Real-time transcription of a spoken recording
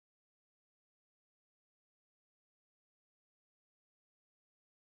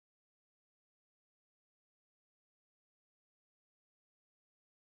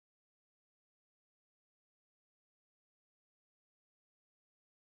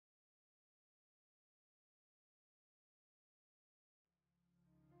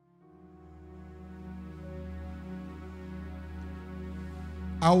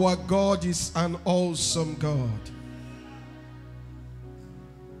Our God is an awesome God.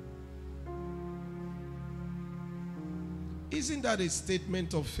 Isn't that a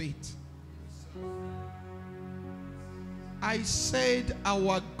statement of faith? I said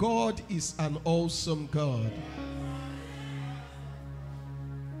our God is an awesome God.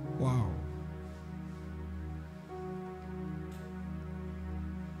 Wow.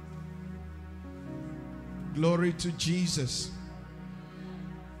 Glory to Jesus.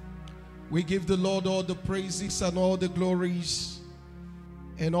 We give the Lord all the praises and all the glories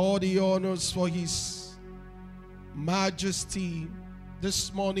and all the honors for His majesty.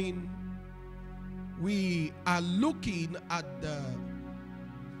 This morning, we are looking at the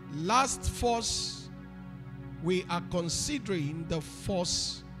last force. We are considering the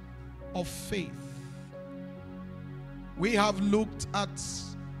force of faith. We have looked at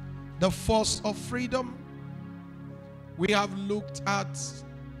the force of freedom. We have looked at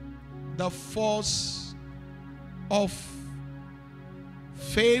the force of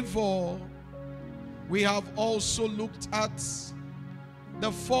favor. We have also looked at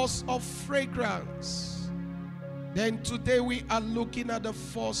the force of fragrance. Then today we are looking at the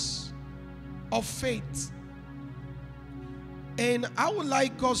force of faith. And I would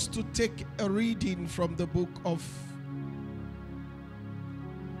like us to take a reading from the book of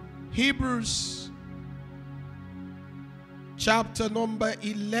Hebrews chapter number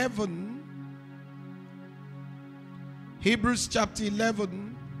 11. Hebrews chapter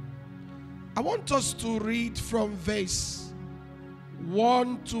 11. I want us to read from verse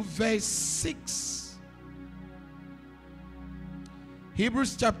 1 to verse 6.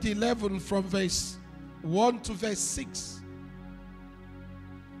 Hebrews chapter 11 from verse 1 to verse 6.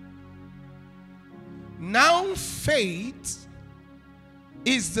 Now faith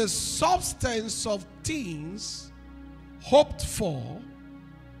is the substance of things hoped for,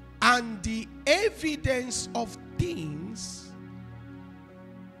 and the evidence of things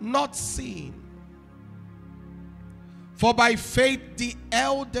not seen. For by faith the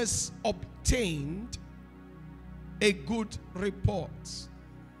elders obtained a good report.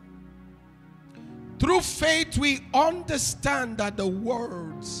 Through faith we understand that the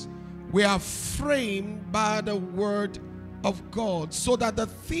worlds were framed by the word of God, so that the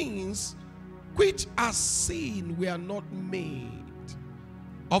things which are seen were not made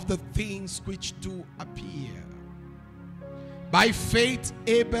of the things which do appear. By faith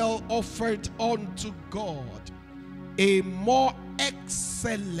Abel offered unto God a more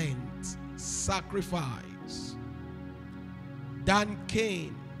excellent sacrifice than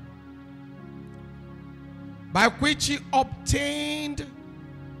Cain, by which he obtained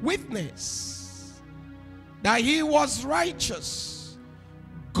witness that he was righteous,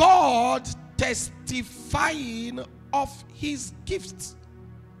 God testifying of his gifts,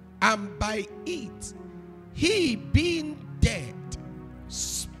 and by it he being dead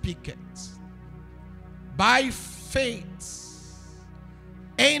speaketh. By faith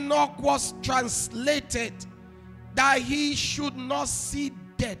Enoch was translated that he should not see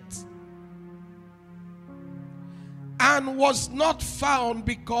death, and was not found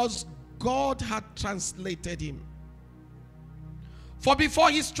because God had translated him. For before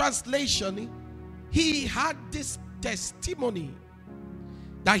his translation, he had this testimony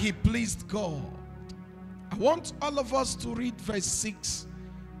that he pleased God. I want all of us to read verse 6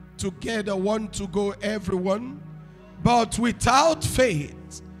 together. One to go, everyone. But without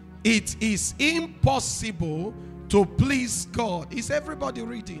faith, it is impossible to please God. Is everybody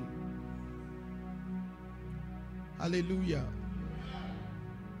reading? Hallelujah.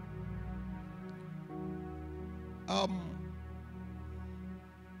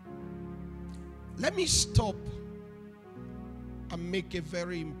 Let me stop and make a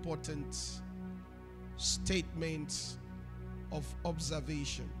very important statement of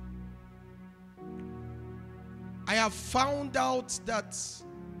observation. I have found out that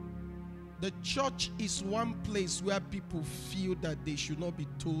the church is one place where people feel that they should not be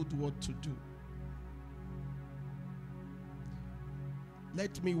told what to do.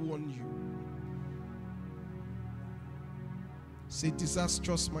 Let me warn you. It's a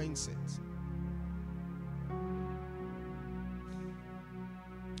disastrous mindset.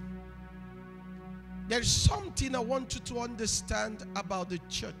 There's something I want you to understand about the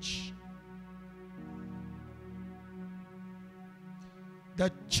church.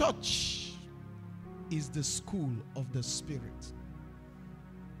 The church is the school of the Spirit.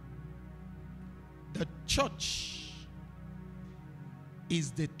 The church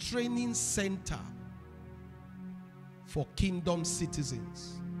is the training center for kingdom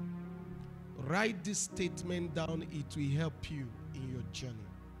citizens. Write this statement down. It will help you in your journey.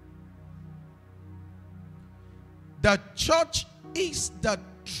 The church is the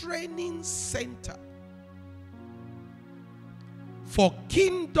training center for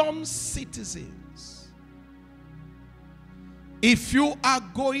kingdom citizens. If you are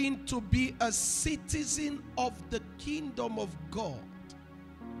going to be a citizen of the kingdom of God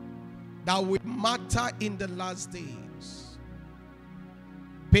that will matter in the last days,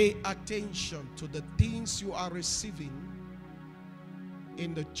 pay attention to the things you are receiving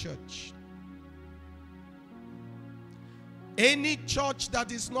in the church. Any church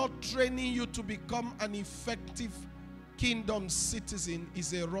that is not training you to become an effective kingdom citizen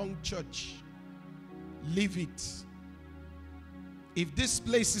is a wrong church. Leave it. If this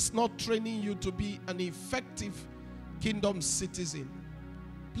place is not training you to be an effective kingdom citizen,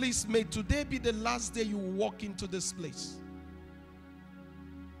 please, may today be the last day you walk into this place.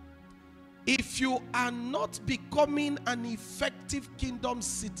 If you are not becoming an effective kingdom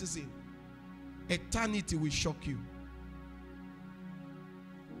citizen, eternity will shock you.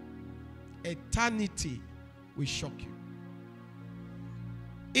 Eternity will shock you.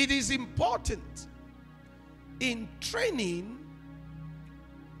 It is important in training.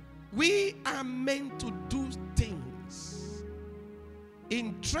 We are meant to do things.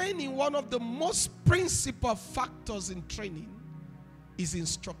 In training, one of the most principal factors in training is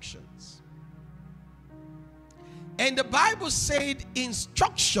instructions. And the Bible said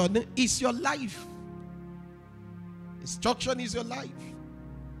instruction is your life. Instruction is your life.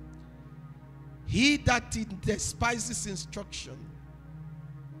 He that despises instruction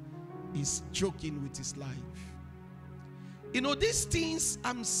is joking with his life. You know, these things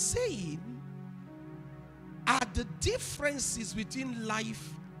I'm saying are the differences between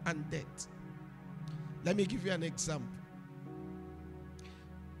life and death. Let me give you an example.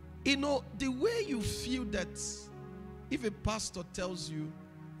 You know, the way you feel that if a pastor tells you,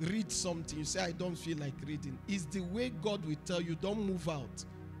 read something, you say, I don't feel like reading, is the way God will tell you, don't move out.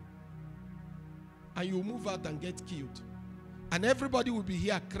 And you move out and get killed. And everybody will be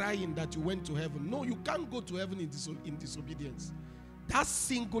here crying that you went to heaven. No, you can't go to heaven in disobedience. That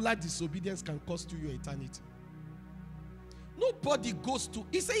singular disobedience can cost you your eternity. Nobody goes to,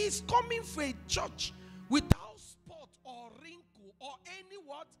 he says he's coming for a church without spot or wrinkle or any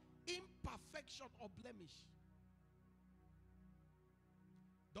what? Imperfection or blemish.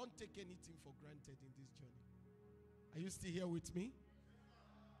 Don't take anything for granted in this journey. Are you still here with me?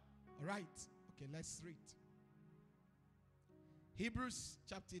 All right. Okay, let's read. Hebrews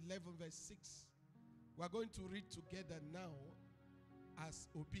chapter 11 verse 6. We're going to read together now as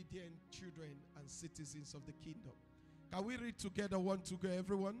obedient children and citizens of the kingdom. Can we read together? One to go,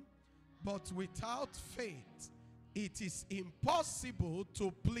 everyone? But without faith, it is impossible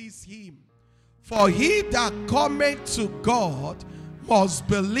to please him. For he that cometh to God must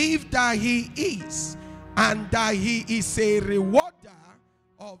believe that he is, and that he is a rewarder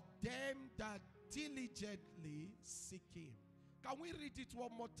of them that diligently seek him. Can we read it one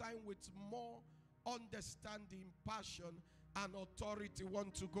more time with more understanding, passion, and authority?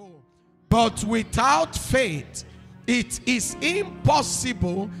 Want to go? But without faith, it is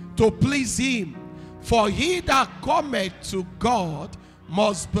impossible to please him. For he that cometh to God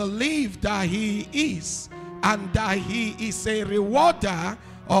must believe that he is, and that he is a rewarder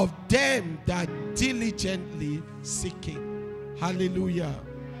of them that diligently seek him. Hallelujah.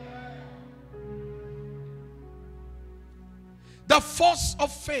 The force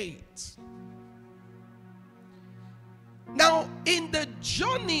of faith. Now, in the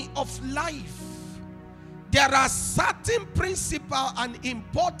journey of life, there are certain principal and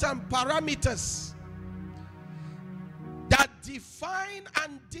important parameters that define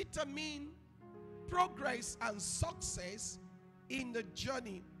and determine progress and success in the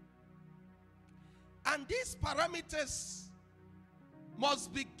journey. And these parameters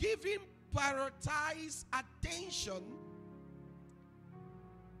must be given prioritized attention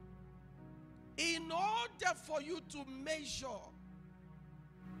in order for you to measure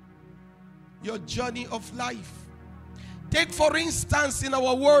your journey of life. Take for instance, in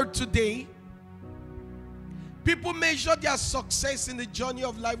our world today, people measure their success in the journey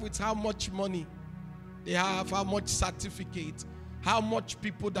of life with how much money they have, how much certificate, how much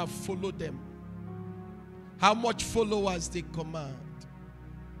people that follow them, how much followers they command.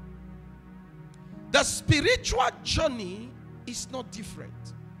 The spiritual journey is not different.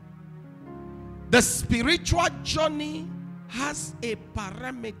 The spiritual journey has a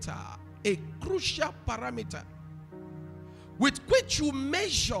parameter, a crucial parameter, with which you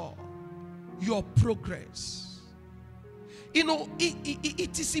measure your progress. You know,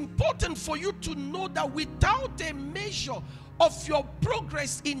 it is important for you to know that without a measure of your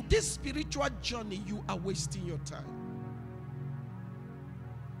progress in this spiritual journey, you are wasting your time.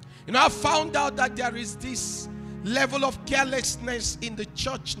 You know, I found out that there is this level of carelessness in the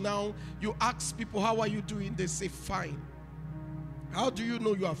church now. You ask people, how are you doing? They say, fine. How do you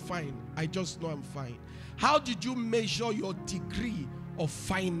know you are fine? I just know I'm fine. How did you measure your degree of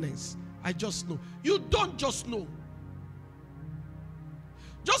fineness? I just know. You don't just know.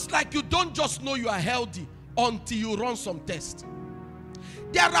 Just like you don't just know you are healthy until you run some tests.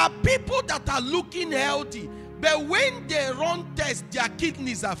 There are people that are looking healthy, but when they run tests, their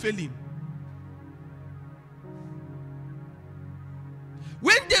kidneys are failing.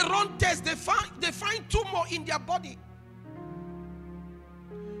 When they run tests, they find tumor in their body.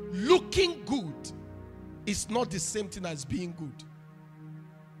 Looking good is not the same thing as being good.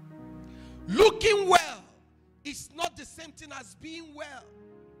 Looking well is not the same thing as being well.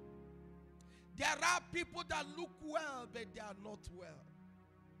 There are people that look well, but they are not well.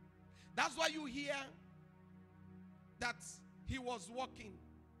 That's why you hear that he was walking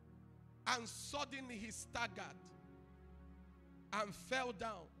and suddenly he staggered and fell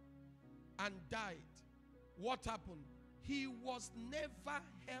down and died. What happened? He was never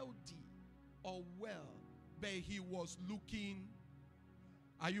healthy or well, but he was looking.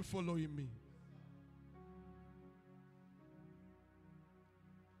 Are you following me?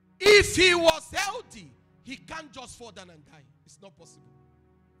 If he was healthy, he can't just fall down and die. It's not possible.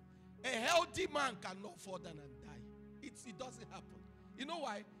 A healthy man cannot fall down and die. It doesn't happen. You know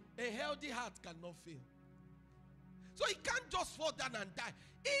why? A healthy heart cannot fail. So he can't just fall down and die.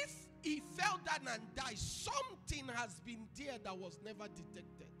 If he fell down and died, something has been there that was never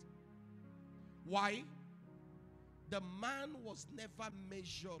detected. Why? The man was never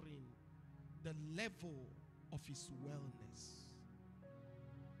measuring the level of his wellness.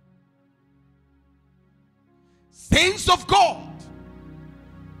 Saints of God,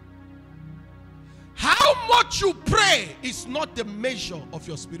 how much you pray is not the measure of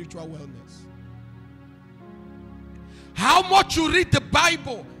your spiritual wellness. How much you read the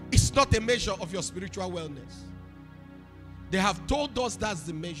Bible is not a measure of your spiritual wellness. They have told us that's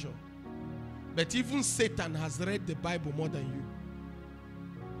the measure. But even Satan has read the Bible more than you.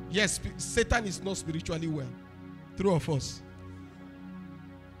 Yes, Satan is not spiritually well. True of us.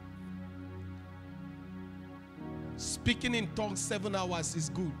 Speaking in tongues 7 hours is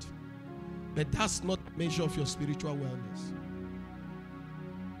good, but that's not the measure of your spiritual wellness.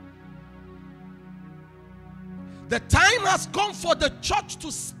 The time has come for the church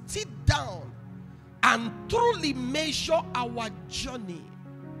to sit down and truly measure our journey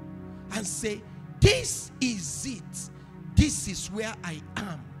and say, this is it. This is where I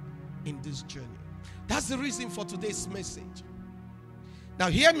am in this journey. That's the reason for today's message. Now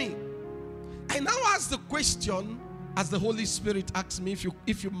hear me. I now ask the question, as the Holy Spirit asks me,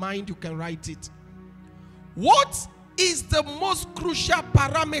 if you mind, you can write it. What is the most crucial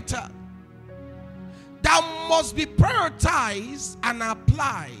parameter that must be prioritized and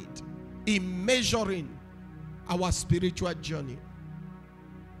applied in measuring our spiritual journey?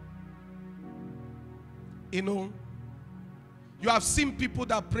 You know, you have seen people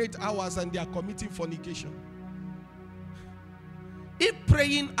that prayed hours and they are committing fornication. If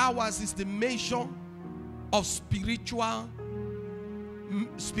praying hours is the measure of spiritual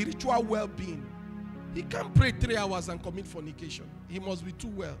well-being, he can't pray 3 hours and commit fornication. He must be too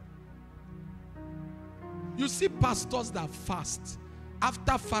well. You see pastors that fast.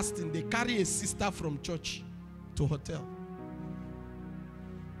 After fasting, they carry a sister from church to hotel.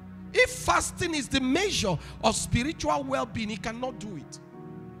 If fasting is the measure of spiritual well-being, he cannot do it.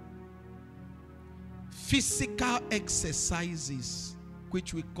 Physical exercises,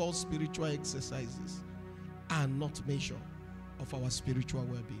 which we call spiritual exercises, are not measure of our spiritual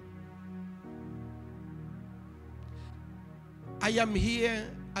well-being. I am here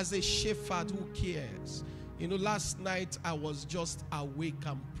as a shepherd who cares. You know, last night I was just awake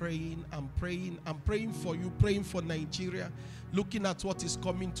and praying for you, praying for Nigeria, looking at what is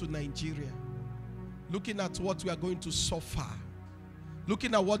coming to Nigeria, looking at what we are going to suffer,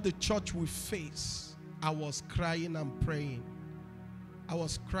 looking at what the church will face. I was crying and praying. I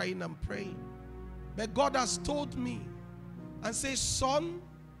was crying and praying. But God has told me and says, son,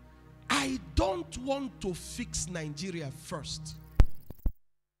 I don't want to fix Nigeria first.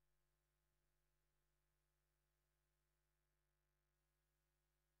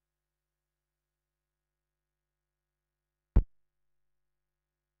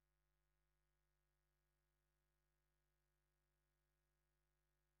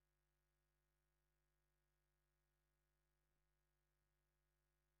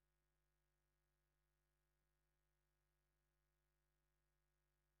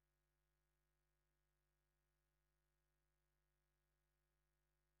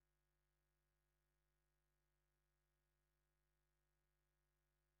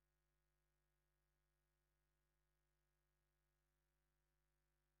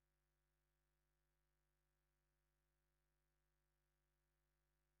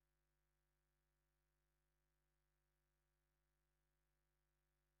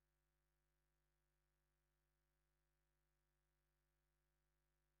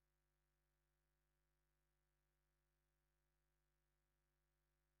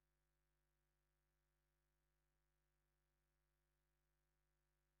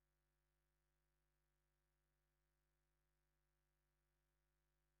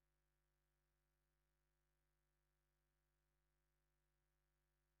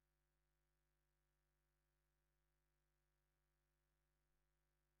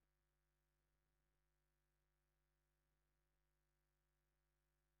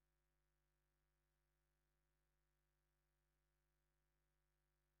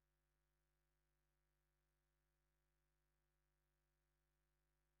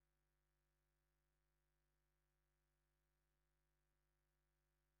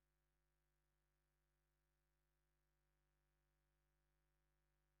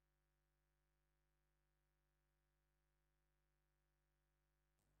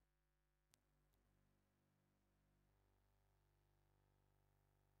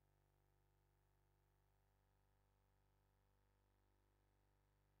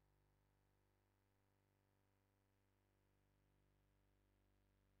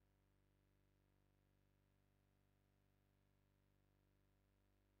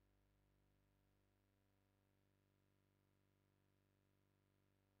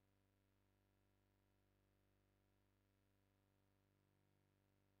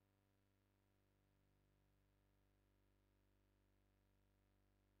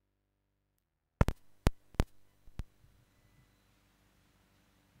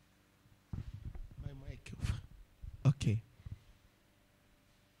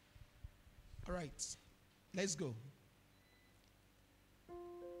 right. Let's go.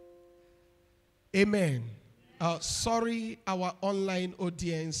 Amen. Sorry, our online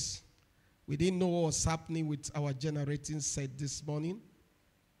audience. We didn't know what was happening with our generating set this morning.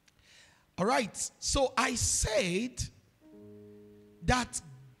 All right. So I said that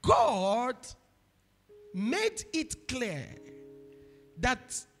God made it clear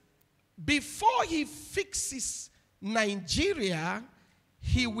that before he fixes Nigeria,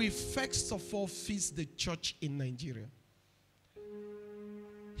 he will first of all fix the church in Nigeria.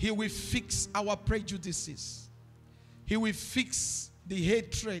 He will fix our prejudices. He will fix the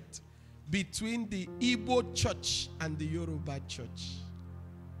hatred between the Igbo church and the Yoruba church.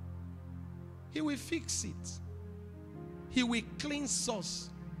 He will fix it. He will cleanse us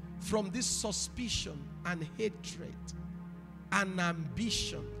from this suspicion and hatred and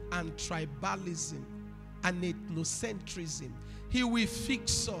ambition and tribalism and ethnocentrism. He will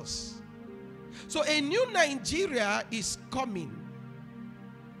fix us. So a new Nigeria is coming,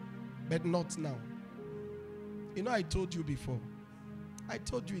 but not now. You know, I told you before. I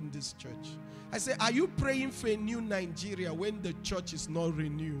told you in this church. I said, are you praying for a new Nigeria when the church is not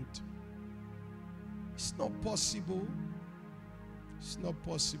renewed? It's not possible. It's not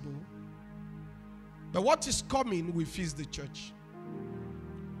possible. But what is coming will fix the church.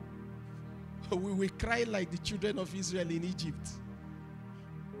 We will cry like the children of Israel in Egypt.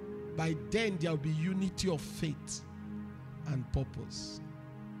 By then there will be unity of faith and purpose.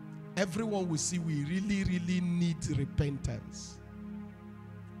 Everyone will see we really, really need repentance.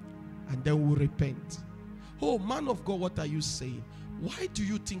 And then we'll repent. Oh, man of God, what are you saying? Why do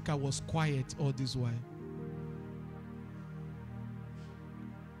you think I was quiet all this while?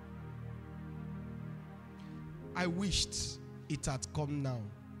 I wished it had come now.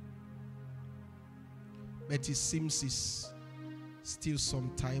 But it seems it's still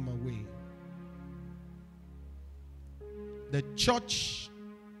some time away. The church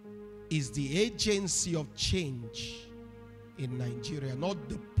is the agency of change in Nigeria, not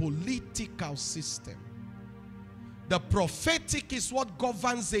the political system. The prophetic is what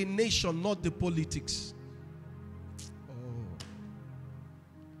governs a nation, not the politics.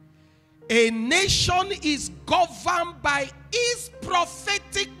 A nation is governed by its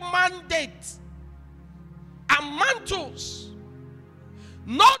prophetic mandate and mantles,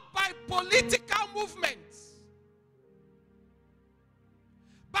 not by political movements.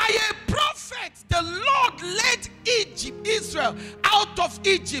 By a prophet, the Lord led Israel out of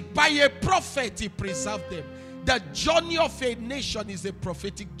Egypt. By a prophet, he preserved them. The journey of a nation is a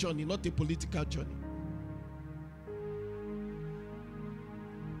prophetic journey, not a political journey.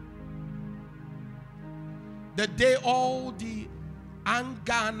 The day all the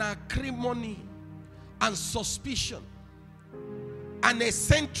anger and acrimony and suspicion and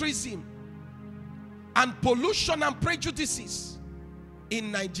eccentricism and pollution and prejudices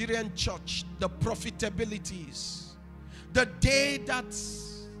in Nigerian church, the profitabilities, the day that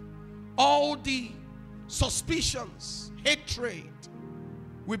all the suspicions, hatred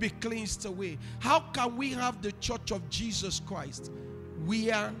will be cleansed away. How can we have the church of Jesus Christ?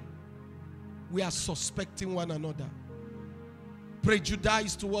 We are suspecting one another,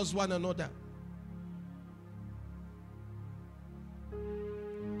 prejudice towards one another.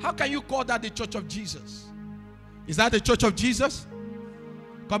 How can you call that the church of Jesus? Is that the church of Jesus?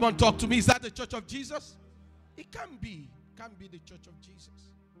 Come on, talk to me. Is that the church of Jesus? It can't be. It can't be the church of Jesus.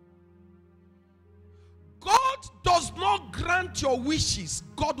 God does not grant your wishes.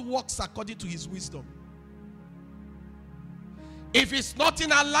 God works according to his wisdom. If it's not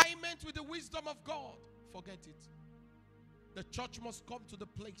in alignment with the wisdom of God, forget it. The church must come to the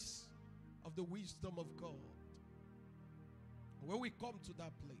place of the wisdom of God. When we come to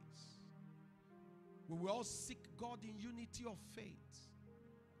that place, we will all seek God in unity of faith.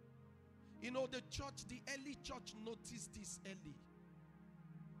 You know, the church, the early church noticed this early.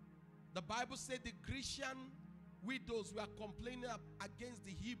 The Bible said the Grecian widows were complaining against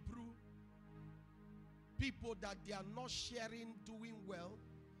the Hebrew people that they are not sharing, doing well.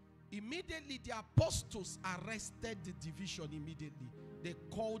 Immediately the apostles arrested the division immediately. They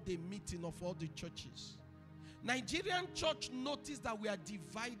called a meeting of all the churches. Nigerian church noticed that we are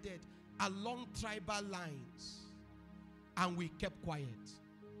divided along tribal lines, and we kept quiet.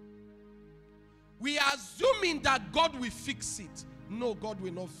 We are assuming that God will fix it. No, God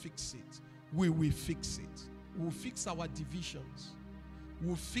will not fix it. We will fix it. We will fix our divisions. We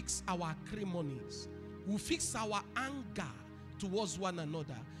will fix our acrimonies. We will fix our anger towards one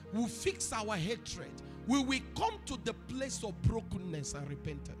another. We will fix our hatred. We will come to the place of brokenness and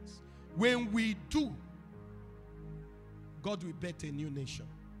repentance. When we do, God will bet a new nation.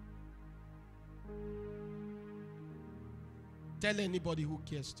 Tell anybody who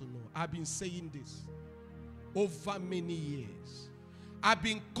cares to know. I've been saying this over many years. I've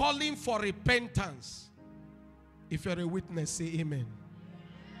been calling for repentance. If you're a witness, say amen.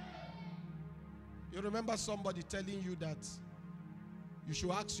 You remember somebody telling you that you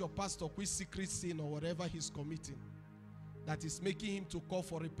should ask your pastor which secret sin or whatever he's committing that is making him to call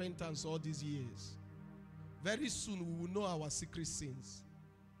for repentance all these years. Very soon we will know our secret sins.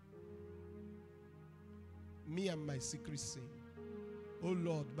 Me and my secret sin. Oh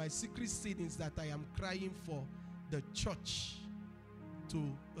Lord, my secret sin is that I am crying for the church to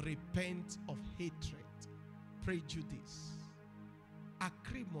repent of hatred, prejudice,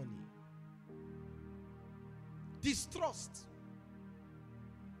 acrimony, distrust.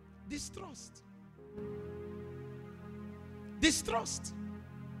 Distrust. Distrust.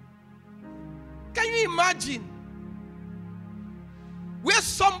 Can you imagine where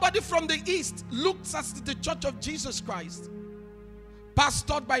somebody from the east looks at the Church of Jesus Christ,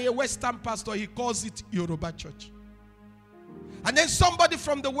 pastored by a Western pastor, he calls it Yoruba Church. And then somebody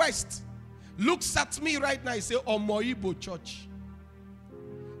from the west looks at me right now and says, Omo Igbo Church.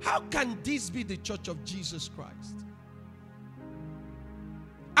 How can this be the Church of Jesus Christ?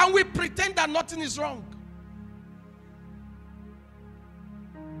 And we pretend that nothing is wrong.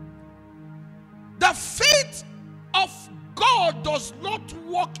 The faith of God does not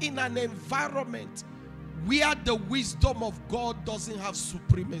work in an environment where the wisdom of God doesn't have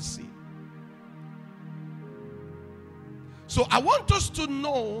supremacy. So I want us to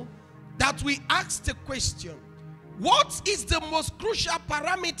know that we ask the question, what is the most crucial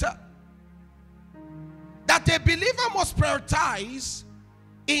parameter that a believer must prioritize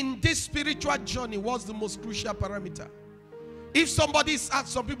in this spiritual journey? What's the most crucial parameter? If somebody is asked,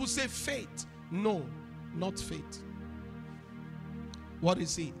 some people say faith. No, not faith. What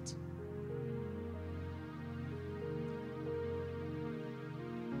is it?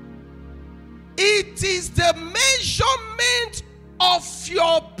 It is the measurement of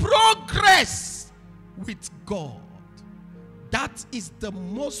your progress with God. That is the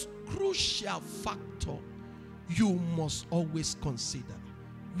most crucial factor you must always consider.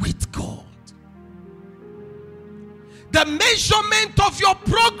 With God. The measurement of your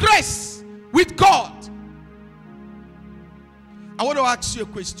progress with God. I want to ask you a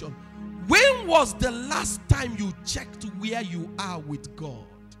question. When was the last time you checked where you are with God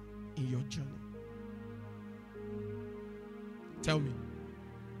in your journey? Tell me.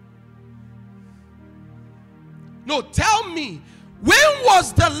 No, tell me. When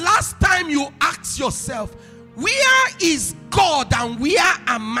was the last time you asked yourself, where is God and where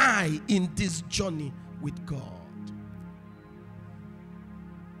am I in this journey with God?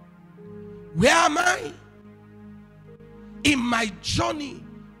 Where am I in my journey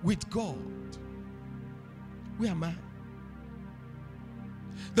with God? Where am I?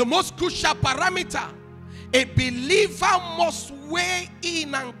 The most crucial parameter a believer must weigh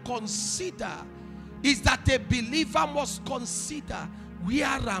in and consider is that a believer must consider, where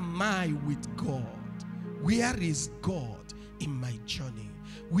am I with God? Where is God in my journey?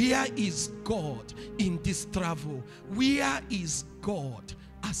 Where is God in this travel? Where is God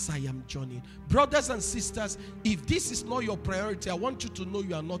as I am journeying? Brothers and sisters, if this is not your priority, I want you to know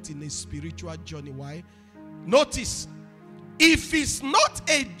you are not in a spiritual journey. Why? Notice, if it's not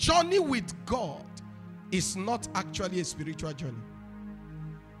a journey with God, it's not actually a spiritual journey.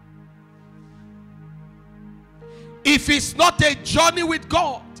 If it's not a journey with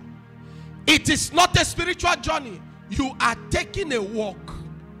God, it is not a spiritual journey. You are taking a walk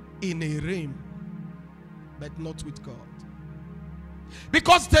in a realm, but not with God.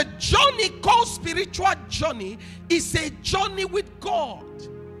 Because the journey called spiritual journey is a journey with God.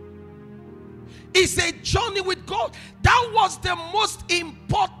 It's a journey with God. That was the most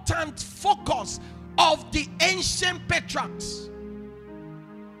important focus of the ancient patriarchs.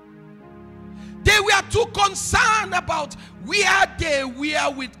 They were too concerned about where they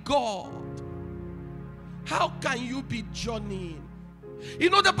were with God. How can you be journeying? You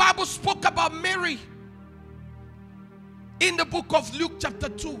know, the Bible spoke about Mary. In the book of Luke chapter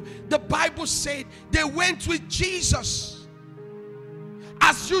 2, the Bible said they went with Jesus.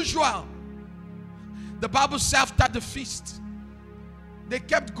 As usual, the Bible said after the feast, they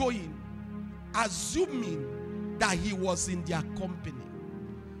kept going, assuming that he was in their company.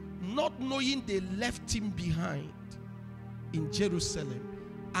 Not knowing they left him behind in Jerusalem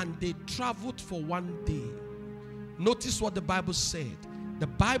and they traveled for one day. Notice what the Bible said. The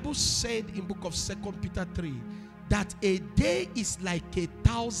Bible said in book of 2 Peter 3 that a day is like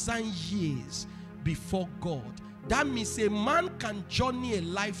 1,000 years before God. That means a man can journey a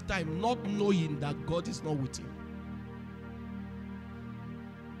lifetime not knowing that God is not with him.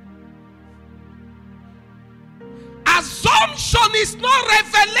 Assumption is not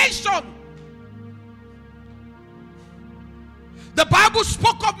revelation. The Bible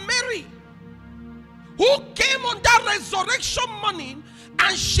spoke of Mary, who came on that resurrection morning,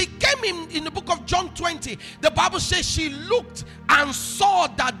 and she came in the book of John 20. The Bible says she looked and saw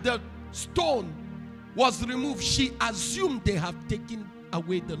that the stone was removed. She assumed they have taken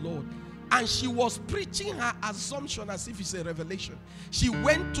away the Lord. And she was preaching her assumption as if it's a revelation. She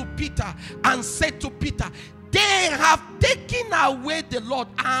went to Peter and said to Peter, they have taken away the Lord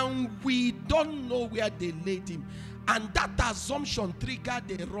and we don't know where they laid him. And that assumption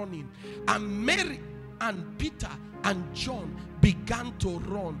triggered a running. And Mary and Peter and John began to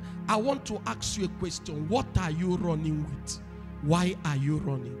run. I want to ask you a question. What are you running with? Why are you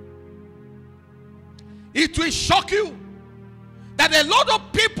running? It will shock you that a lot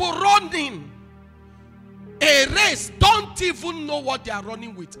of people running a race don't even know what they are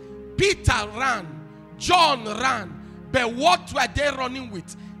running with. Peter ran, John ran, but what were they running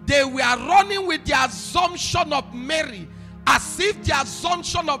with? They were running with the assumption of Mary, as if the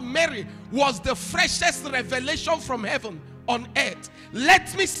assumption of Mary was the freshest revelation from heaven on earth.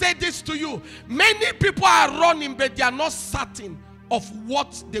 Let me say this to you. Many people are running, but they are not certain of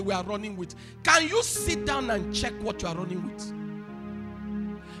what they were running with. Can you sit down and check what you are running with?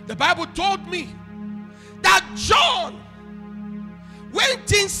 The Bible told me that John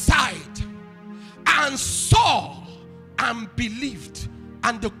went inside and saw and believed.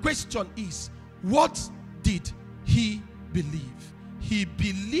 And the question is, what did he believe? He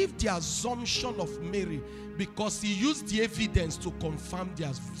believed the assumption of Mary because he used the evidence to confirm the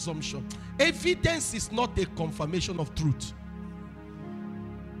assumption. Evidence is not a confirmation of truth.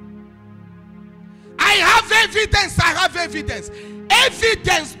 I have evidence, I have evidence.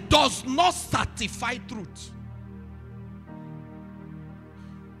 Evidence does not certify truth.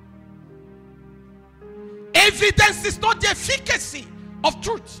 Evidence is not the efficacy of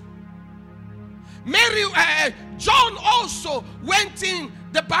truth. John also went in.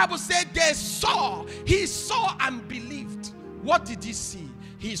 The Bible said they saw. He saw and believed. What did he see?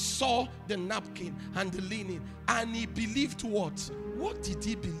 He saw the napkin and the linen, and he believed what? What did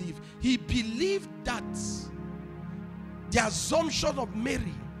he believe? He believed that the assumption of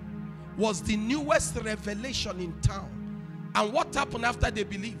Mary was the newest revelation in town. And what happened after they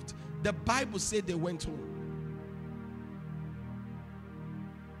believed? The Bible said they went home.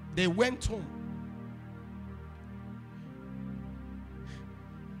 They went home.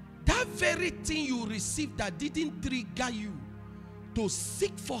 That very thing you received that didn't trigger you to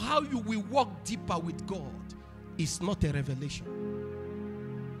seek for how you will walk deeper with God is not a revelation.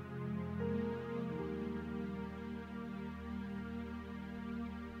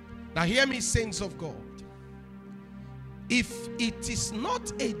 Now hear me, saints of God. If it is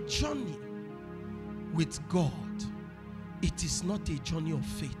not a journey with God, it is not a journey of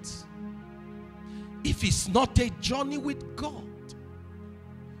faith. If it's not a journey with God,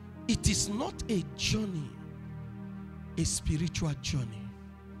 it is not a journey, a spiritual journey.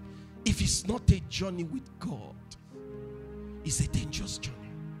 If it's not a journey with God, it's a dangerous journey.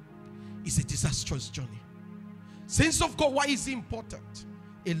 It's a disastrous journey. Saints of God, why is it important?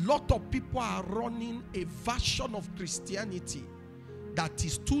 A lot of people are running a version of Christianity that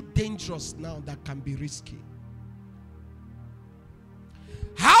is too dangerous now, that can be risky.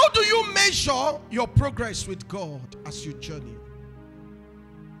 How do you measure your progress with God as you journey?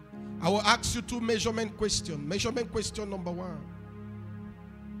 I will ask you two measurement questions. Measurement question number one: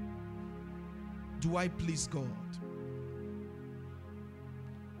 do I please God?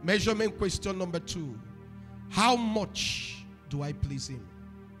 Measurement question number two: how much do I please Him?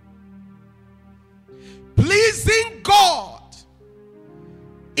 Pleasing God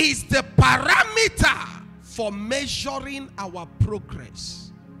is the parameter for measuring our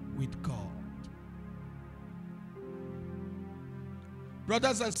progress with God.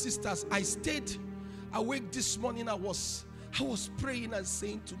 Brothers and sisters, I stayed awake this morning. I was praying and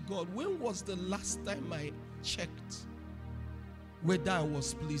saying to God, when was the last time I checked whether I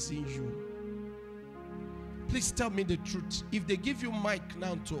was pleasing you? Please tell me the truth. If they give you mic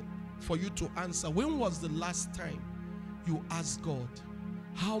now for you to answer, when was the last time you asked God,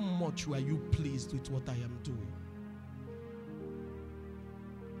 how much were you pleased with what I am doing?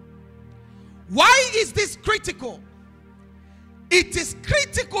 Why is this critical? It is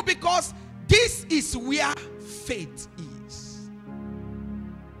critical because this is where faith is.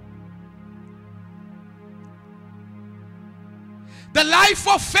 The life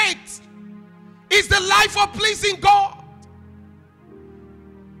of faith is the life of pleasing God.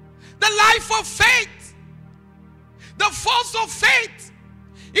 The life of faith, the force of faith,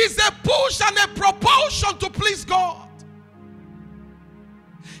 is a push and a propulsion to please God.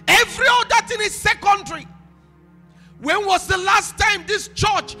 Every other thing is secondary. When was the last time this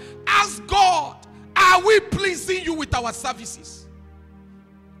church asked God, are we pleasing you with our services?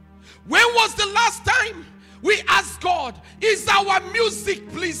 When was the last time we asked God, is our music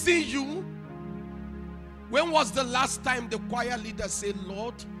pleasing you? When was the last time the choir leader said,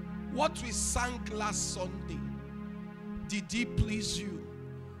 Lord, what we sang last Sunday, did it please you?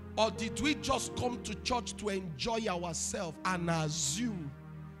 Or did we just come to church to enjoy ourselves and assume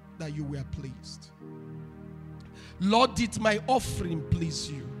that you were pleased? Lord, did my offering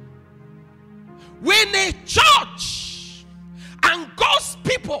please you? When a church and God's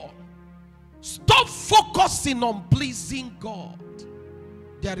people stop focusing on pleasing God,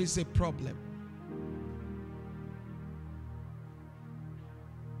 there is a problem.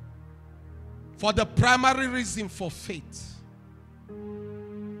 For the primary reason for faith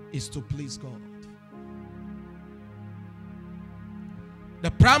is to please God. The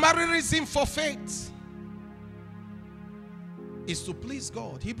primary reason for faith is to please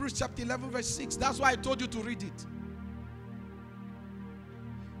God. Hebrews chapter 11 verse 6. That's why I told you to read it.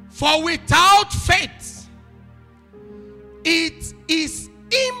 For without faith, it is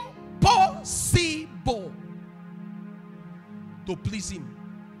impossible to please Him.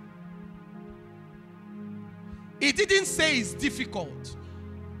 It didn't say it's difficult.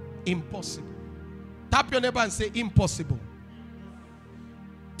 Impossible. Tap your neighbor and say impossible.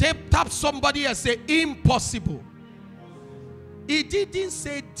 Tap somebody and say impossible. It didn't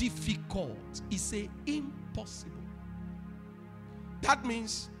say difficult. It said impossible. That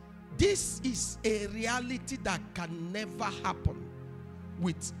means this is a reality that can never happen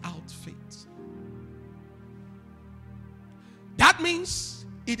without faith. That means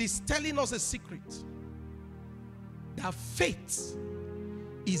it is telling us a secret. That faith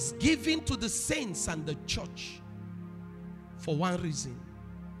is given to the saints and the church for one reason: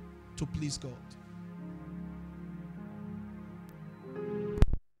 to please God.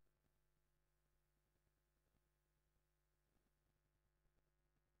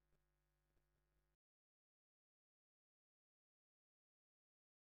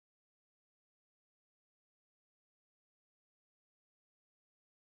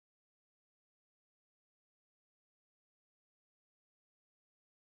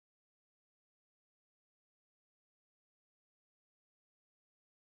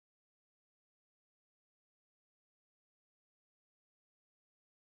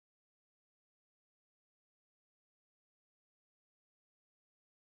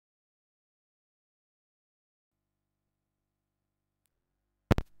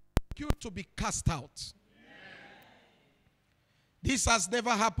 You to be cast out. This has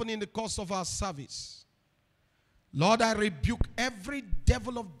never happened in the course of our service. Lord, I rebuke every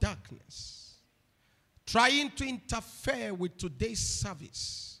devil of darkness trying to interfere with today's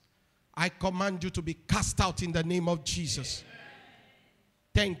service. I command you to be cast out in the name of Jesus.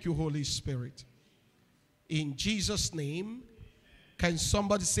 Thank you, Holy Spirit. In Jesus' name, can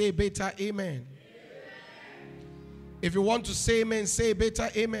somebody say better amen? If you want to say amen, say better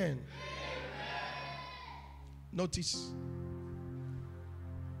amen. Amen. Notice.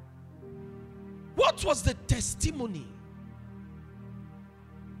 What was the testimony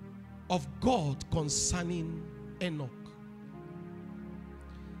of God concerning Enoch?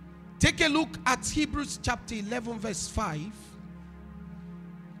 Take a look at Hebrews chapter 11 verse 5.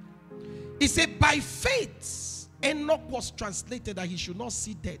 It said, by faith Enoch was translated that he should not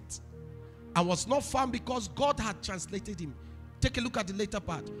see death, and was not found because God had translated him. Take a look at the later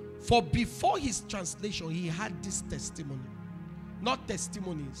part. For before his translation, he had this testimony. Not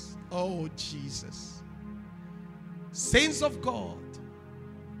testimonies. Oh, Jesus. Saints of God,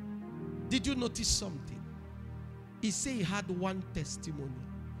 did you notice something? He said he had one testimony.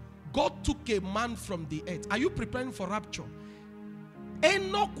 God took a man from the earth. Are you preparing for rapture?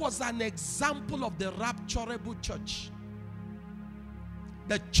 Enoch was an example of the rapturable church.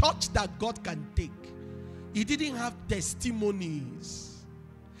 The church that God can take. He didn't have testimonies.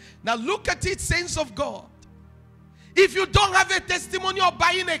 Now look at it, saints of God. If you don't have a testimony of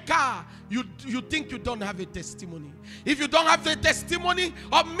buying a car, you think you don't have a testimony. If you don't have the testimony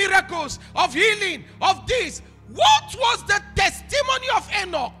of miracles, of healing, of this. What was the testimony of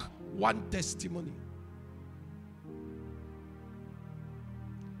Enoch? One testimony.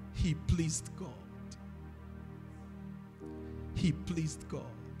 He pleased God. He pleased God.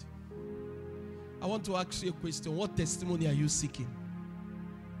 I want to ask you a question. What testimony are you seeking?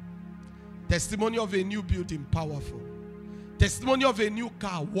 Testimony of a new building, powerful. Testimony of a new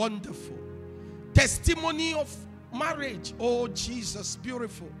car, wonderful. Testimony of marriage, oh Jesus,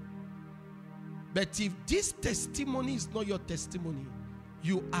 beautiful. But if this testimony is not your testimony,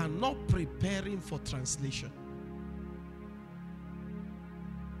 you are not preparing for translation.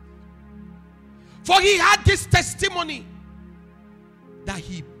 For he had this testimony that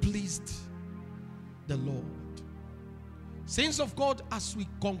he pleased the Lord. Saints of God, as we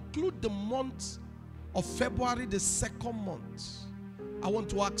conclude the month of February, the second month, I want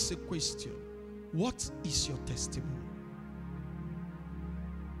to ask a question. What is your testimony?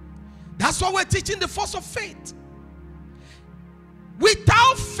 That's why we're teaching the force of faith.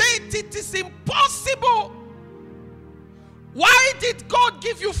 Without faith, it is impossible. Why did God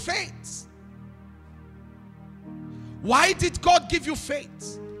give you faith? Why did God give you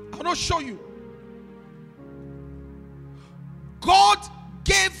faith? I want to show you. God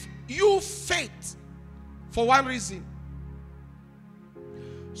gave you faith for one reason.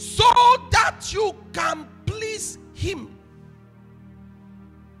 So that you can please him.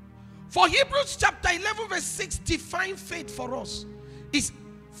 For Hebrews chapter 11 verse 6 define faith for us.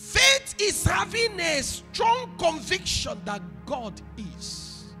 Faith is having a strong conviction that God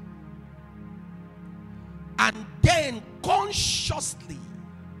is. And then consciously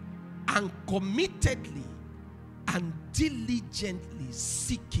and committedly and diligently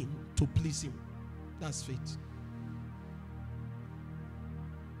seeking to please him. That's faith.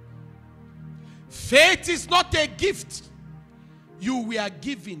 Faith is not a gift you were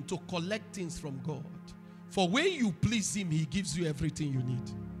given to collect things from God. For when you please him, he gives you everything you need.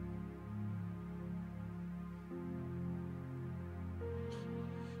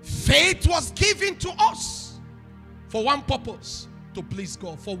 Faith was given to us for one purpose, to please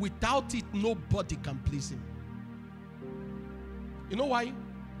God. For without it, nobody can please him. You know why?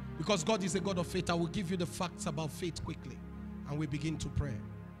 Because God is a God of faith. I will give you the facts about faith quickly, and we begin to pray.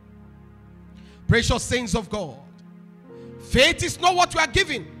 Precious saints of God, faith is not what we are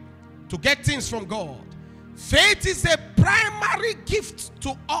given to get things from God. Faith is a primary gift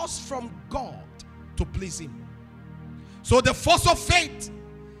to us from God to please him. So the force of faith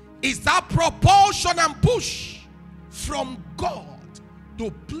is that propulsion and push from God to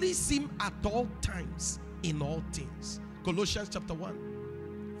please him at all times in all things. Colossians chapter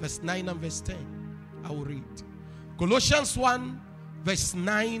 1 verse 9 and verse 10. I will read. Colossians 1 verse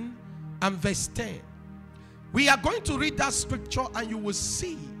 9 and verse 10. We are going to read that scripture and you will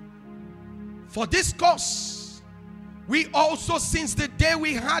see. For this cause, we also, since the day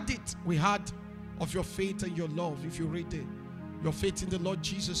we had it, we had of your faith and your love. If you read it, your faith in the Lord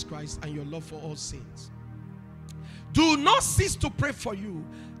Jesus Christ and your love for all saints. Do not cease to pray for you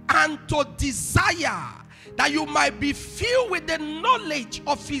and to desire that you might be filled with the knowledge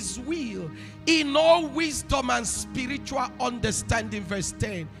of his will in all wisdom and spiritual understanding. Verse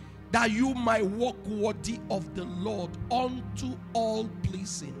 10. That you might walk worthy of the Lord unto all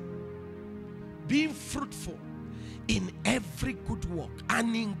pleasing, being fruitful in every good work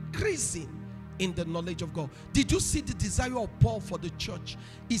and increasing in the knowledge of God. Did you see the desire of Paul for the church?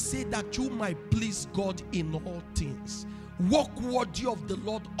 He said that you might please God in all things. Walk worthy of the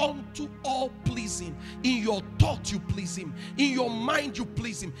Lord unto all pleasing. In your thought you please him. In your mind you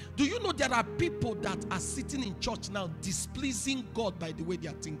please him. Do you know there are people that are sitting in church now displeasing God by the way they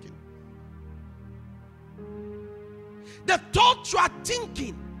are thinking? The thought you are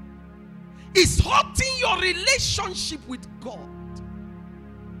thinking is hurting your relationship with God.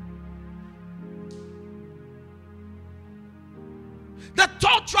 The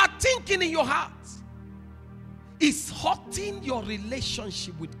thought you are thinking in your heart is hurting your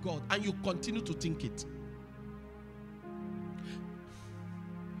relationship with God, and you continue to think it.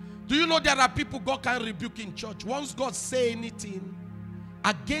 Do you know there are people God can rebuke in church? Once God say anything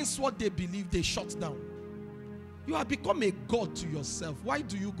against what they believe, they shut down. You have become a God to yourself. Why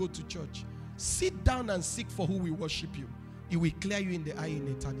do you go to church? Sit down and seek for who will worship you. It will clear you in the eye in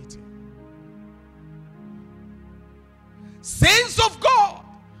eternity. Saints of God,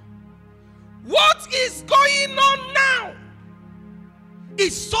 what is going on now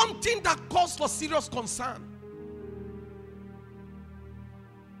is something that calls for serious concern.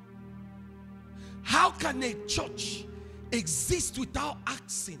 How can a church exist without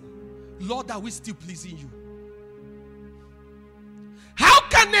asking, Lord, are we still pleasing you? How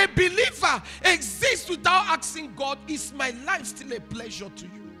can a believer exist without asking God, is my life still a pleasure to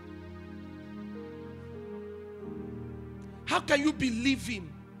you? How can you believe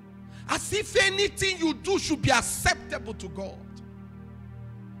him as if anything you do should be acceptable to God?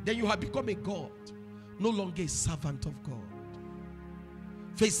 Then you have become a God, no longer a servant of God.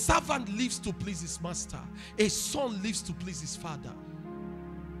 For a servant lives to please his master. A son lives to please his father.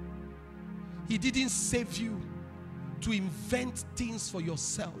 He didn't save you to invent things for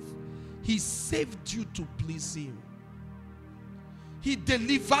yourself. He saved you to please him. He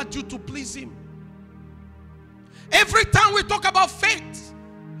delivered you to please him. Every time we talk about faith,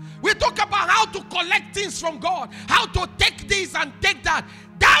 we talk about how to collect things from God, how to take this and take that.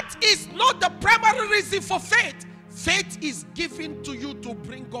 That is not the primary reason for faith. Faith is given to you to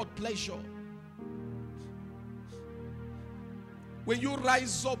bring God pleasure. When you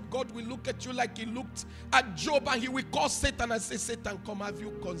rise up, God will look at you like he looked at Job, and he will call Satan and say, Satan, come, have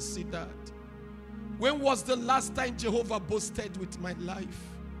you considered? When was the last time Jehovah boasted with my life?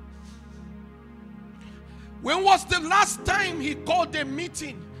 When was the last time he called a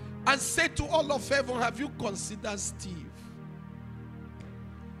meeting and said to all of heaven, have you considered Steve?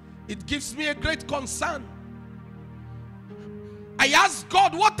 It gives me a great concern. I ask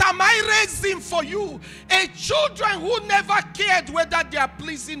God, what am I raising for you? A children who never cared whether they are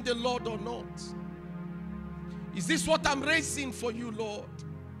pleasing the Lord or not. Is this what I'm raising for you, Lord?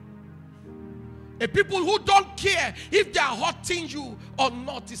 A people who don't care if they are hurting you or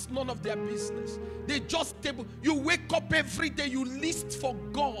not. It's none of their business. They just table. You wake up every day, you list for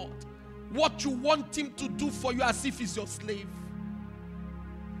God what you want him to do for you as if he's your slave.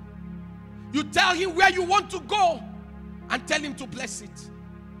 You tell him where you want to go and tell him to bless it.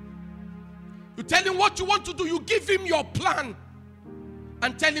 You tell him what you want to do. You give him your plan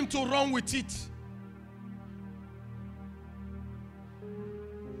and tell him to run with it.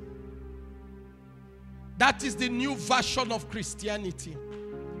 That is the new version of Christianity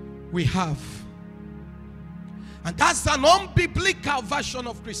we have. And that's an unbiblical version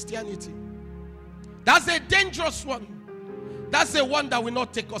of Christianity. That's a dangerous one. That's the one that will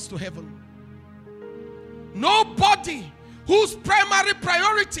not take us to heaven. Nobody whose primary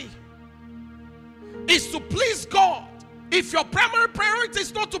priority is to please God. If your primary priority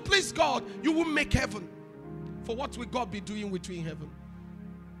is not to please God, you will make heaven. For what will God be doing with you in heaven?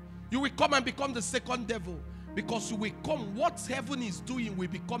 You will come and become the second devil, because you will come, what heaven is doing will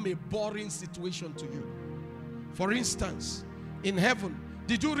become a boring situation to you. For instance, in heaven,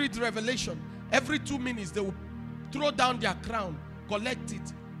 did you read Revelation? Every 2 minutes they will throw down their crown, collect it.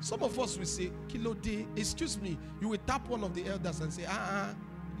 Some of us will say, Kilode, excuse me. You will tap one of the elders and say,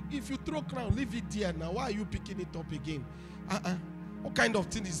 if you throw crown, leave it there now. Why are you picking it up again? What kind of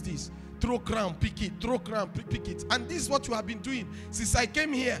thing is this? Throw crown, pick it. Throw crown, pick it. And this is what you have been doing since I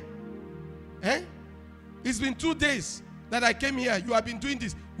came here. It's been 2 days that I came here. You have been doing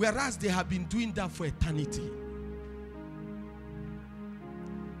this. Whereas they have been doing that for eternity.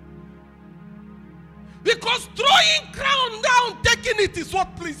 Because throwing crown down, taking it is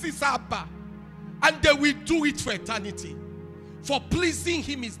what pleases Abba. And they will do it for eternity. For pleasing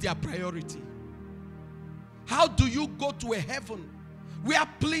him is their priority. How do you go to a heaven where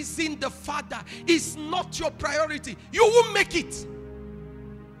pleasing the Father is not your priority? You won't make it.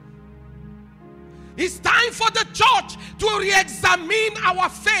 It's time for the church to re-examine our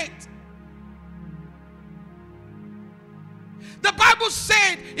faith. The Bible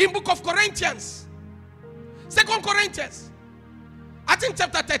said in book of Corinthians, 2 Corinthians, I think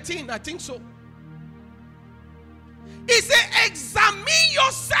chapter 13, I think so. It said, examine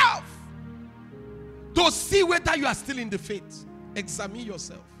yourself to see whether you are still in the faith. Examine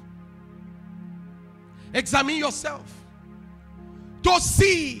yourself. Examine yourself to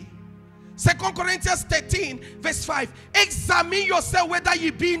see. 2 Corinthians 13 verse 5. Examine yourself whether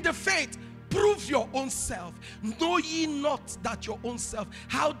ye be in the faith. Prove your own self. Know ye not that your own self,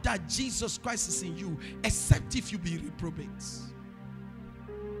 how that Jesus Christ is in you, except if you be reprobates.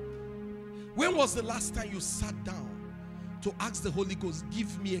 When was the last time you sat down to ask the Holy Ghost,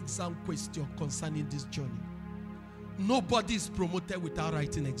 give me exam question concerning this journey? Nobody is promoted without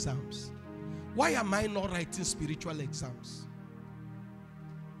writing exams. Why am I not writing spiritual exams?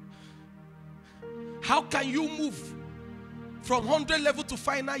 How can you move from 100 level to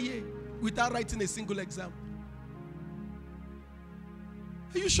final year without writing a single exam?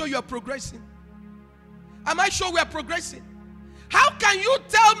 Are you sure you are progressing? Am I sure we are progressing? How can you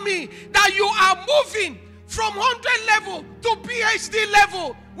tell me that you are moving from 100 level to PhD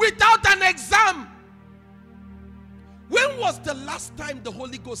level without an exam? When was the last time the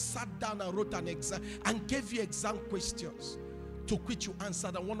Holy Ghost sat down and wrote an exam and gave you exam questions to which you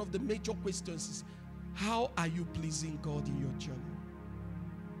answered? And one of the major questions is, how are you pleasing God in your journey?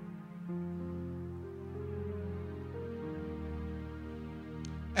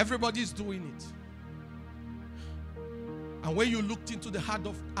 Everybody's doing it. And when you looked into the heart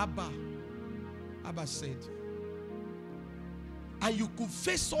of Abba, Abba said, and you could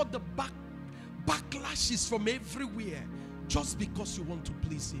face all the backlashes from everywhere just because you want to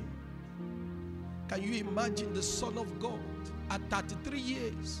please him. Can you imagine the Son of God at 33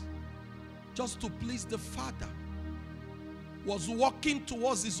 years just to please the Father? was walking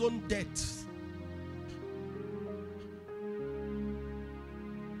towards his own death.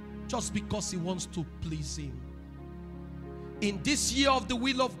 Just because he wants to please him. In this year of the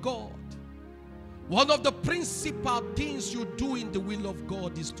will of God, one of the principal things you do in the will of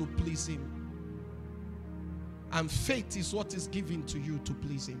God is to please him. And faith is what is given to you to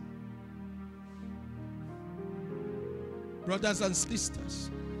please him. Brothers and sisters,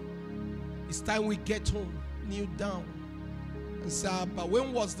 it's time we get home, kneel down, and say, Abba,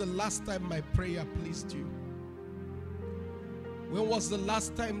 when was the last time my prayer pleased you? When was the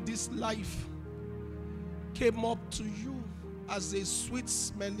last time this life came up to you as a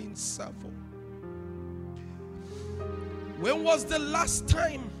sweet-smelling savour? When was the last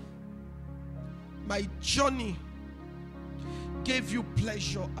time my journey gave you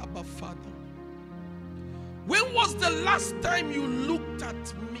pleasure, Abba Father? When was the last time you looked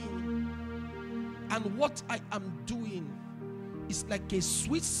at me and what I am doing is like a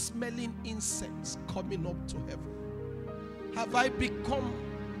sweet-smelling incense coming up to heaven? Have I become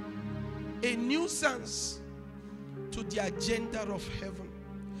a nuisance to the agenda of heaven?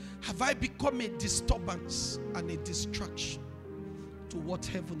 Have I become a disturbance and a distraction to what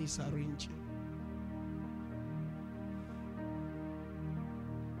heaven is arranging?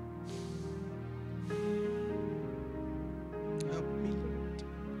 Help me, Lord.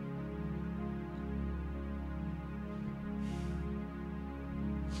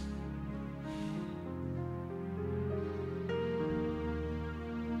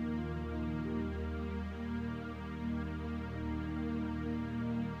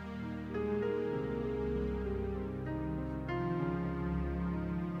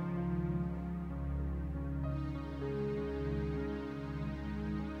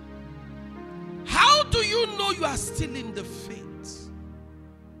 How do you know you are still in the faith?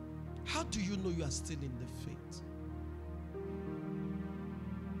 How do you know you are still in the faith?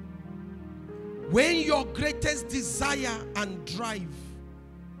 When your greatest desire and drive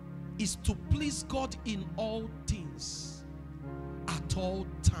is to please God in all things, at all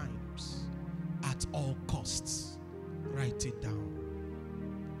times, at all costs. Write it down.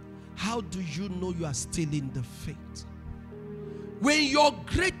 How do you know you are still in the faith? When your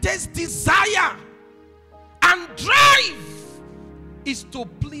greatest desire and drive is to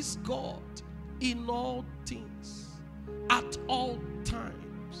please God in all things, at all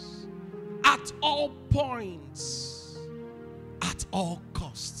times, at all points, at all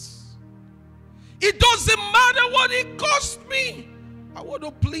costs. It doesn't matter what it costs me. I want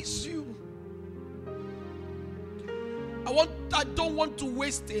to please you. I don't want to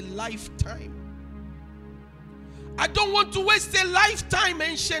waste a lifetime. I don't want to waste a lifetime,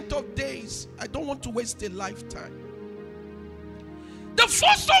 Ancient of Days. I don't want to waste a lifetime. The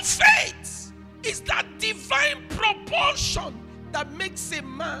force of faith is that divine proportion that makes a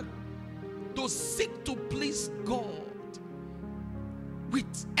man to seek to please God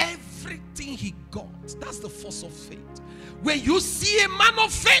with everything he got. That's the force of faith. When you see a man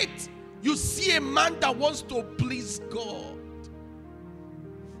of faith, you see a man that wants to please God.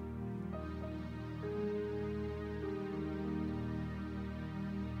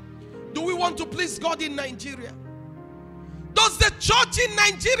 Do we want to please God in Nigeria? Does the church in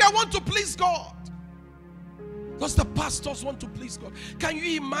Nigeria want to please God? Does the pastors want to please God? Can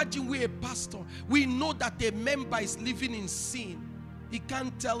you imagine we're a pastor? We know that a member is living in sin. He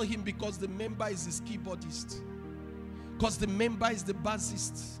can't tell him because the member is his keyboardist. Because the member is the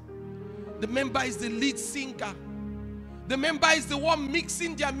bassist. The member is the lead singer. The member is the one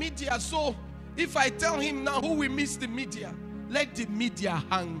mixing their media. So if I tell him now who will mix the media, let the media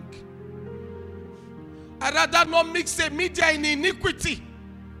hang. I'd rather not mix a media in iniquity.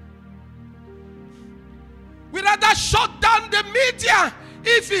 We'd rather shut down the media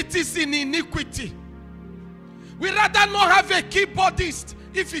if it is in iniquity. We'd rather not have a keyboardist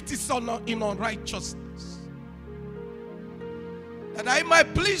if it is in unrighteousness. That I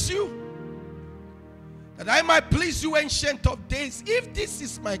might please you. That I might please you, Ancient of Days. If this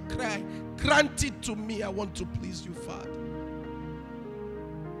is my cry, grant it to me. I want to please you, Father.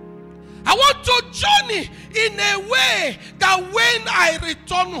 I want to journey in a way that when I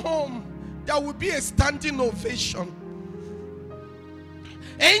return home, there will be a standing ovation.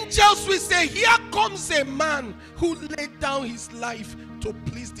 Angels will say, here comes a man who laid down his life to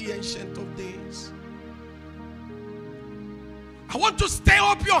please the Ancient of Days. I want to stir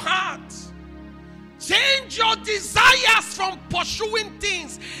up your heart. Change your desires from pursuing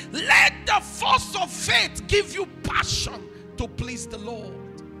things. Let the force of faith give you passion to please the Lord.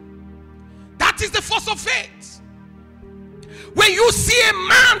 That is the force of faith. When you see a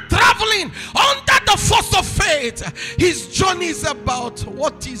man traveling under the force of faith, his journey is about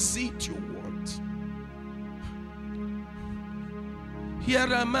what is it you want. Here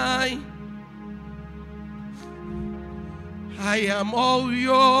am I am all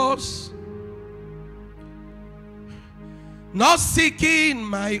yours, not seeking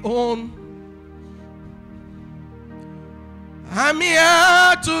my own. I'm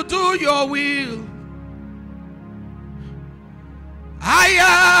here to do your will. I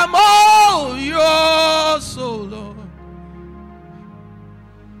am all yours, oh Lord.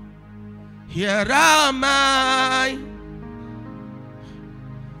 Here am I.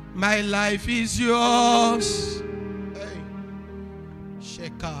 My life is yours. Hey.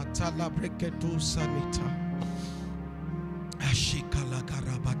 Sheka talabreketu sanita.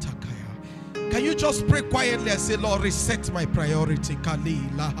 Can you just pray quietly and say, Lord, reset my priority. Kali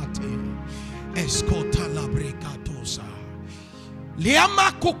lahate. Eskota labrekatosa.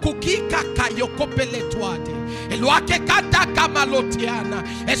 Liama kukukika kayokopele tuade. Eluake kata kamalotiana.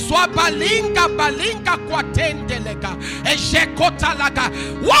 Eswa balinga kwa tendelega. Eshekota laga.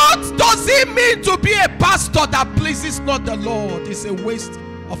 What does it mean to be a pastor that pleases not the Lord? It's a waste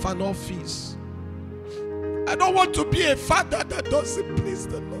of an office. I don't want to be a father that doesn't please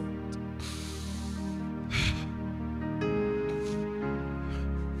the Lord.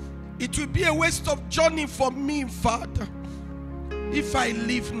 It will be a waste of journey for me, Father, if I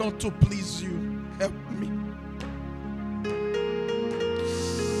live not to please you. Help me.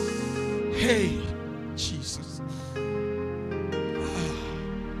 Hey, Jesus.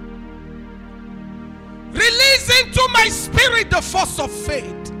 Release into my spirit the force of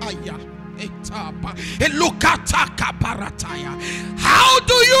faith. How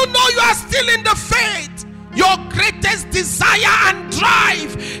do you know you are still in the faith? Your greatest desire and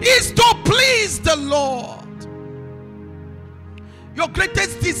drive is to please the Lord. Your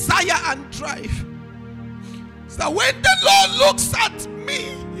greatest desire and drive is that when the Lord looks at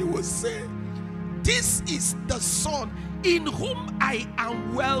me, He will say, this is the Son in whom I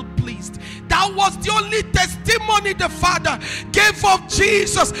am well pleased. That was the only testimony the Father gave of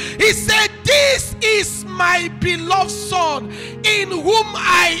Jesus. He said, this is my beloved Son in whom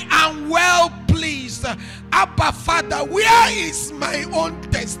I am well pleased. Abba, Father, where is my own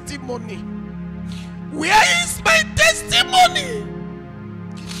testimony? Where is my testimony?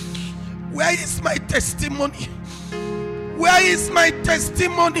 Where is my testimony? Where is my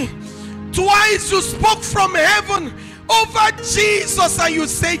testimony? Twice you spoke from heaven over Jesus and you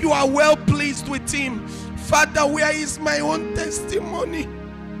say you are well pleased with Him. Father, where is my own testimony?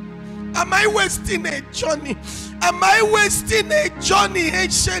 Am I wasting a journey? Am I wasting a journey,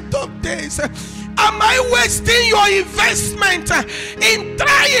 Ancient of Days? Am I wasting your investment in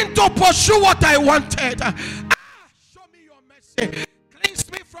trying to pursue what I wanted? Show me your mercy.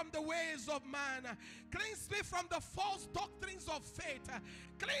 Cleanse me from the ways of man. Cleanse me from the false doctrines of faith.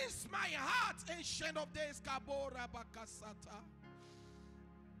 Cleanse my heart, Ancient of Days. Kabora bakasata.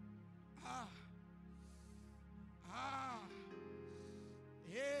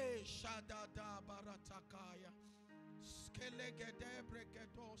 Hey, shadada baratakaya. Skelegede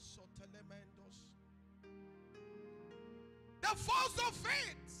bregedo sotelemendos. The force of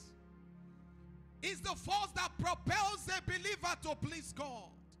faith is the force that propels a believer to please God.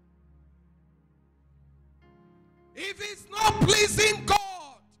 If he's not pleasing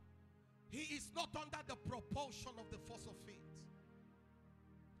God, he is not under the propulsion of the force of faith.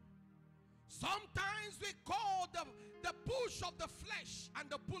 Sometimes we call the push of the flesh and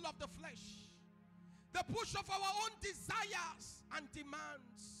the pull of the flesh, the push of our own desires and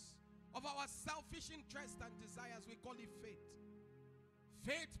demands, of our selfish interests and desires, we call it faith.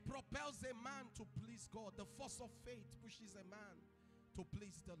 Faith propels a man to please God. The force of faith pushes a man to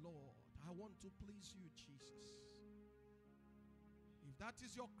please the Lord. I want to please you, Jesus. If that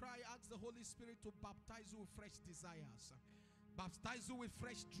is your cry, ask the Holy Spirit to baptize you with fresh desires, baptize you with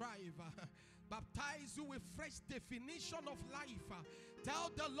fresh drive, baptize you with fresh definition of life. Tell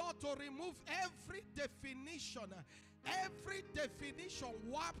the Lord to remove every definition,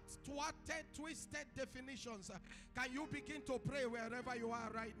 warped, thwarted, twisted definitions. Can you begin to pray wherever you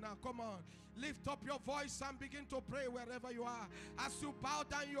are right now? Come on. Lift up your voice and begin to pray wherever you are. As you bow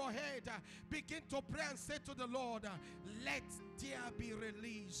down your head, begin to pray and say to the Lord, let there be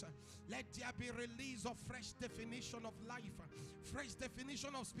release. Let there be release of fresh definition of life, fresh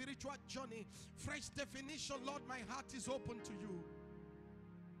definition of spiritual journey, fresh definition. Lord, my heart is open to you.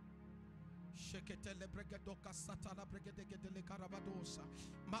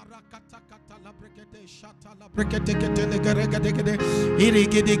 Marakata kata la bregede shata la bregede kete le geregede gede iri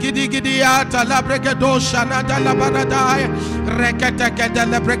gidi gidi gidi ata la bregedo shana da la baradaya rekete kete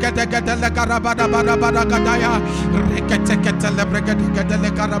le bregede kete le karabada barabada kadaya rekete kete le bregede kete le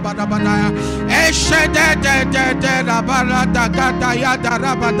karabada badaya eshede de la barada kadaya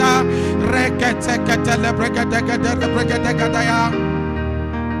darabada rekete kete le bregede kete le bregede kadaya.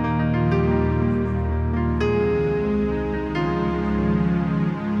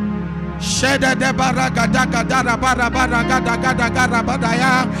 Shede de baragada gadara barabara gada gada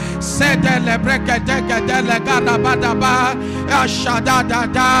garabadaya sede le breke de le garabada ba ashada da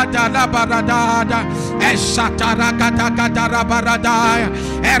da la barada eshatara gada gadara barada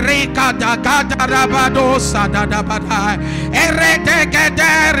erika da gadara bado sada da bada erete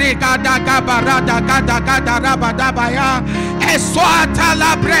gederi gada gabarada gada gada rabada baya eswata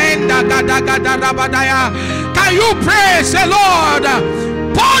la brenda gada gada rabadaya. Can you praise the Lord?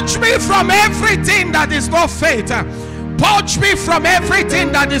 Purge me from everything that is not faith. Purge me from everything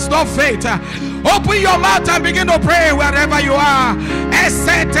that is not faith. Open your mouth and begin to pray wherever you are.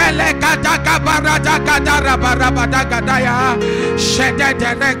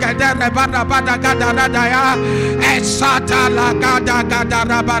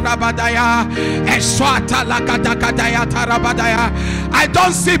 I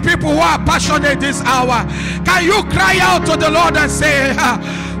don't see people who are passionate this hour. Can you cry out to the Lord and say,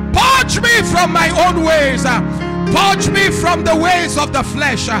 purge me from my own ways. Purge me from the ways of the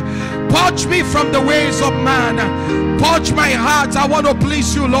flesh. Purge me from the ways of man. Purge my heart. I want to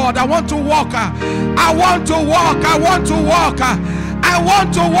please you, Lord. I want to walk. I want to walk. I want to walk. I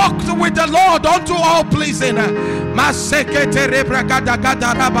want to walk with the Lord unto all pleasing. Masekete brakada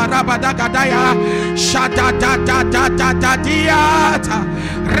gada raba raba da gadaya shada da da da da da diata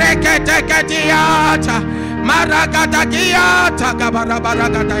rekete kediata maragada diata gabarabara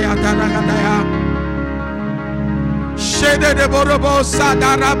gadaya gadaya shede de borobo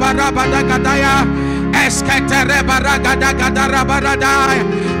sada raba raba da gadaya eskete reba gada gada raba radaya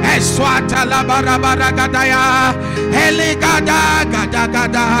eswata la barabara gadaya eligada gada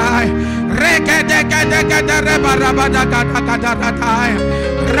gadaya rekede kede kede reba raba da gada gada radaya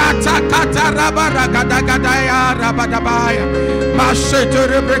rata kata raba gada gadaya raba dabaya mashete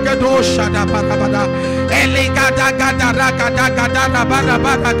rebregedo shada barabada eligada gada gada gada raba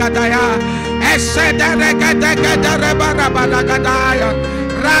raba gadaya esede rekede kede reba raba gadaya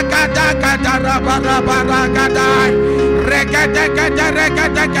ragada gada raba raba gadaya regede gede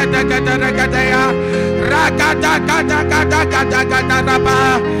regede gede gede regede ya ragada gada gada gada gada raba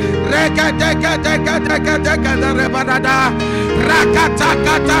regede gede gede gede gede raba rada ragata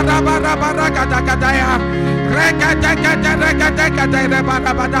gada raba raba ragada gada ya regede gede regede gede raba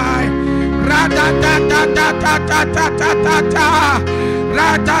raba da rada da da da da da da da da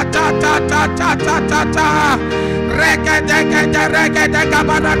rada da da da da da da da regede gede regede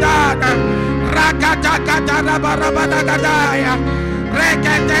gabarada ragada gada raba raba gadaya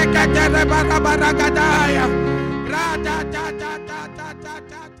regede gede raba raba gadaya rada da da da